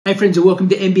Hey friends, and welcome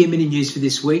to MBM Minute News for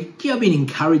this week. I've been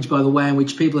encouraged by the way in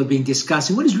which people have been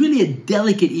discussing what is really a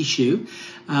delicate issue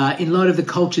in light of the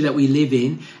culture that we live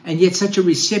in, and yet such a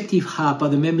receptive heart by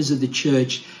the members of the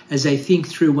church as they think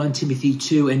through 1 Timothy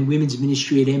 2 and women's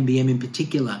ministry at MBM in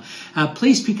particular.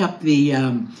 Please pick up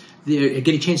get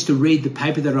a chance to read the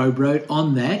paper that I wrote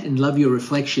on that and love your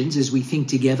reflections as we think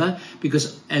together,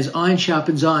 because as iron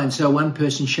sharpens iron, so one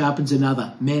person sharpens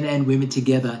another, men and women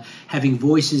together, having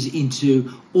voices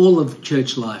into all of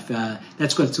church life.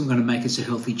 That's what's going to make us a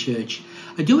healthy church.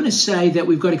 I do want to say that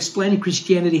we've got Explaining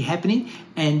Christianity happening,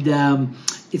 and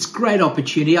it's a great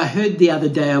opportunity. I heard the other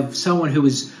day of someone who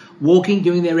was walking,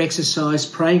 doing their exercise,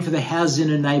 praying for the houses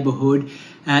in a neighbourhood,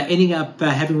 ending up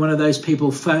having one of those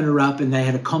people phone her up, and they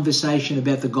had a conversation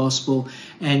about the gospel,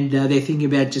 and they're thinking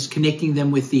about just connecting them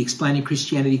with the Explaining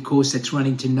Christianity course that's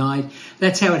running tonight.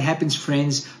 That's how it happens,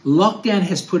 friends. Lockdown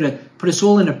has put us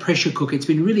all in a pressure cooker. It's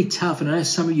been really tough, and I know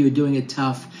some of you are doing it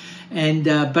tough.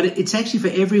 But it's actually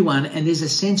for everyone, and there's a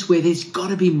sense where there's got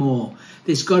to be more.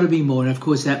 There's got to be more, and of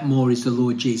course that more is the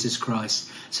Lord Jesus Christ.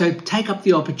 So take up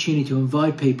the opportunity to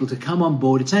invite people to come on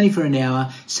board. It's only for an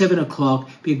hour, 7 o'clock.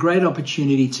 Be a great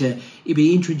opportunity to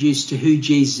be introduced to who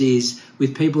Jesus is,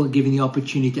 with people given the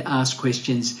opportunity to ask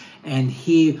questions and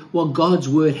hear what God's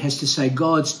word has to say,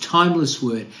 God's timeless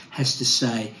word has to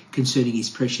say concerning his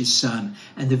precious son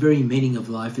and the very meaning of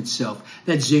life itself.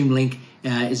 That Zoom link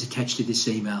is attached to this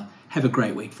email. Have a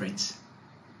great week, friends.